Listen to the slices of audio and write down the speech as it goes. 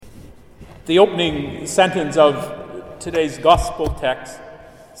The opening sentence of today's gospel text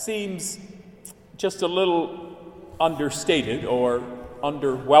seems just a little understated or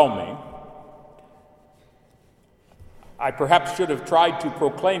underwhelming. I perhaps should have tried to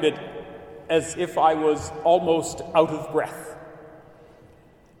proclaim it as if I was almost out of breath.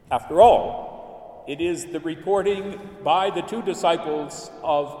 After all, it is the reporting by the two disciples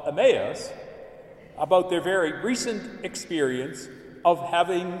of Emmaus about their very recent experience of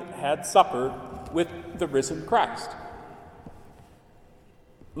having had supper with the risen Christ.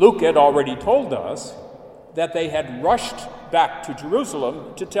 Luke had already told us that they had rushed back to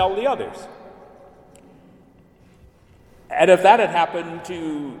Jerusalem to tell the others. And if that had happened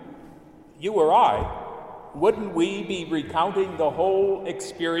to you or I, wouldn't we be recounting the whole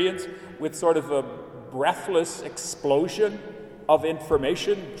experience with sort of a breathless explosion of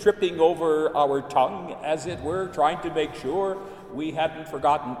information tripping over our tongue, as it were, trying to make sure we hadn't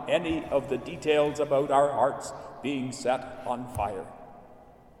forgotten any of the details about our hearts being set on fire?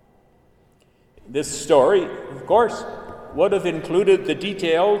 This story, of course, would have included the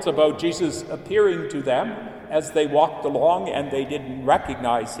details about Jesus appearing to them as they walked along and they didn't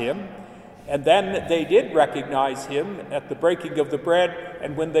recognize him. And then they did recognize him at the breaking of the bread,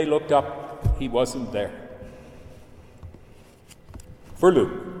 and when they looked up, he wasn't there. For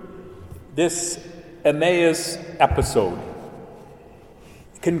Luke, this Emmaus episode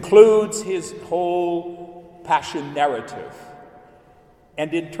concludes his whole passion narrative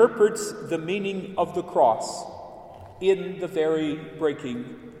and interprets the meaning of the cross in the very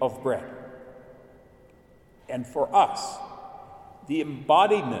breaking of bread. And for us, the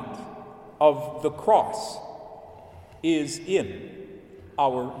embodiment of the cross is in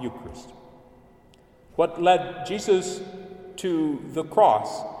our Eucharist. What led Jesus to the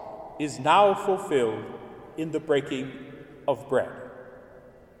cross is now fulfilled in the breaking of bread.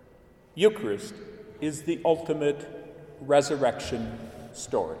 Eucharist is the ultimate resurrection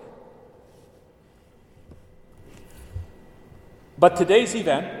story. But today's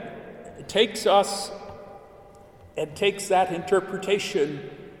event takes us and takes that interpretation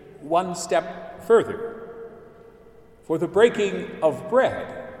one step further. For the breaking of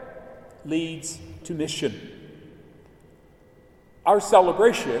bread leads to mission. Our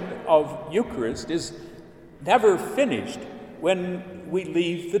celebration of Eucharist is never finished when we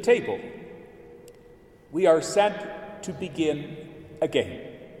leave the table. We are sent to begin again,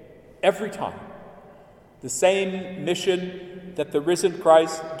 every time. The same mission that the risen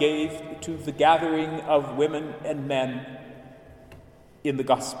Christ gave to the gathering of women and men in the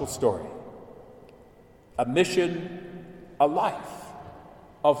gospel story. A mission, a life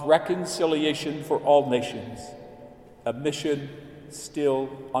of reconciliation for all nations. A mission still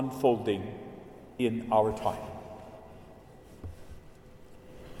unfolding in our time.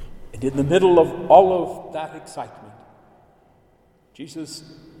 And in the middle of all of that excitement, Jesus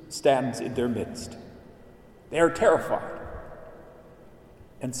stands in their midst. They are terrified.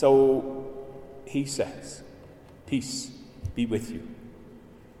 And so he says, "Peace be with you."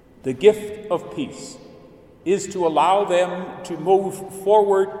 The gift of peace is to allow them to move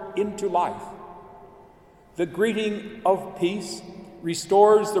forward into life. The greeting of peace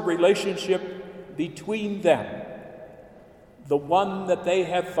restores the relationship between them, the one that they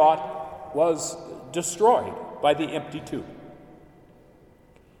had thought was destroyed by the empty tomb.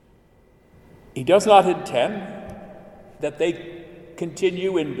 He does not intend that they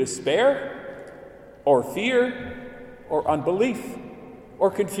continue in despair or fear or unbelief or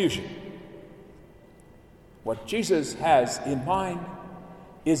confusion. What Jesus has in mind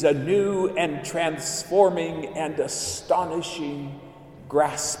is a new and transforming and astonishing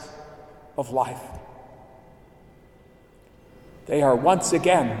grasp of life. They are once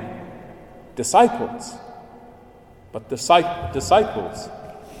again disciples, but disciples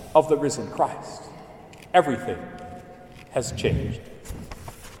of the risen Christ. Everything has changed.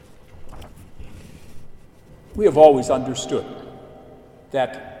 We have always understood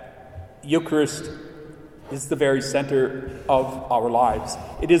that Eucharist is the very center of our lives.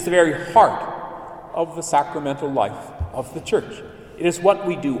 It is the very heart of the sacramental life of the Church. It is what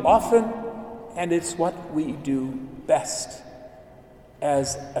we do often, and it's what we do best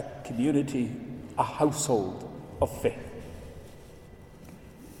as a community, a household of faith.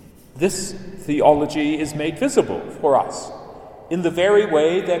 This theology is made visible for us in the very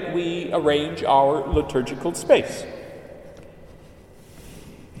way that we arrange our liturgical space.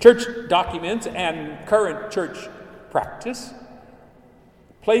 Church documents and current church practice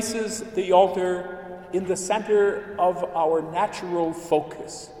places the altar in the center of our natural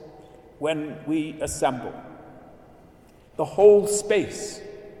focus when we assemble. The whole space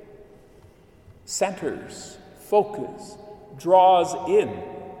centers, focus, draws in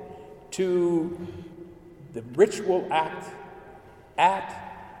to the ritual act at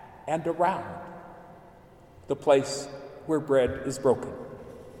and around the place where bread is broken.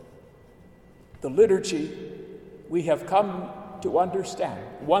 The liturgy, we have come to understand,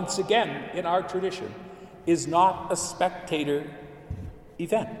 once again in our tradition, is not a spectator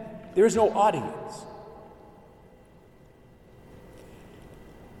event. There is no audience.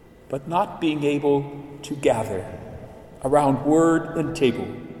 But not being able to gather around word and table,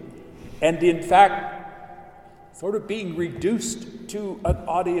 and in fact, sort of being reduced to an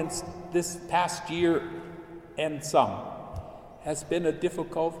audience this past year and some, has been a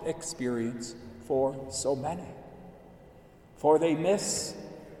difficult experience for so many. For we miss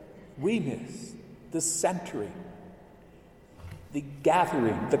the centering, the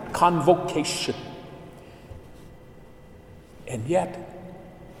gathering, the convocation. And yet,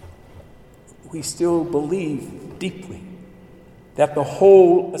 we still believe deeply that the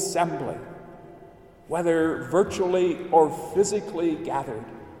whole assembly, whether virtually or physically gathered,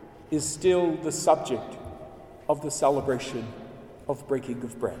 is still the subject of the celebration of breaking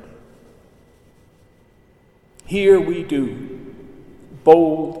of bread. Here we do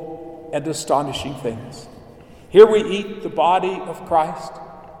bold and astonishing things. Here we eat the body of Christ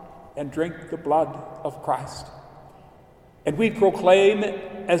and drink the blood of Christ. And we proclaim,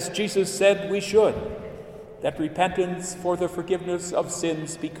 as Jesus said we should, that repentance for the forgiveness of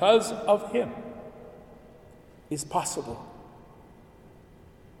sins because of him is possible.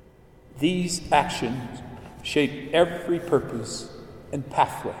 These actions shape every purpose and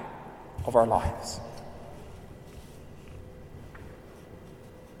pathway of our lives.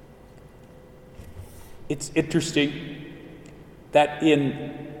 It's interesting that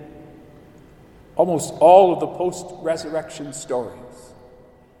in almost all of the post-resurrection stories,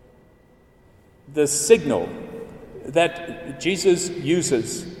 the signal that Jesus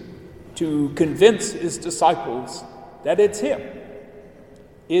uses to convince his disciples that it's him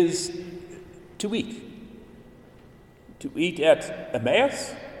is to eat. To eat at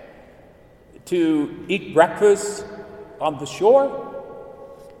Emmaus, to eat breakfast on the shore,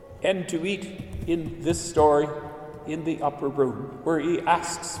 and to eat in this story in the upper room, where he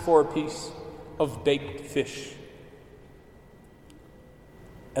asks for a piece of baked fish.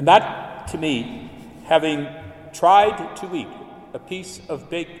 And that, to me, having tried to eat a piece of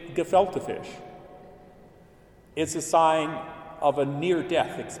baked gefilte fish, is a sign of a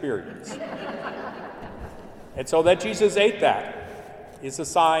near-death experience. And so that Jesus ate that is a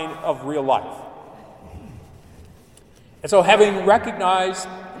sign of real life. And so having recognized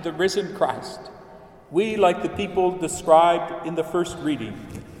the risen Christ, we, like the people described in the first reading,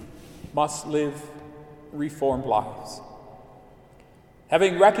 must live reformed lives.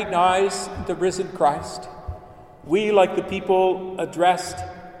 Having recognized the risen Christ, we, like the people addressed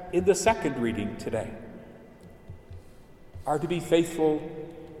in the second reading today, are to be faithful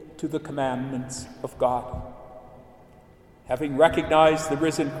to the commandments of God. Having recognized the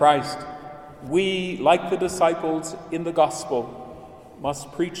risen Christ, we, like the disciples in the gospel,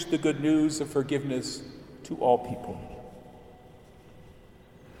 must preach the good news of forgiveness to all people.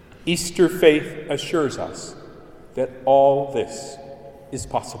 Easter faith assures us that all this is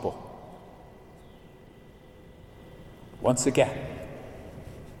possible. Once again,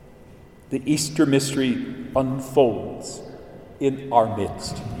 the Easter mystery unfolds in our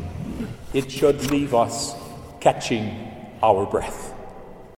midst. It should leave us catching our breath.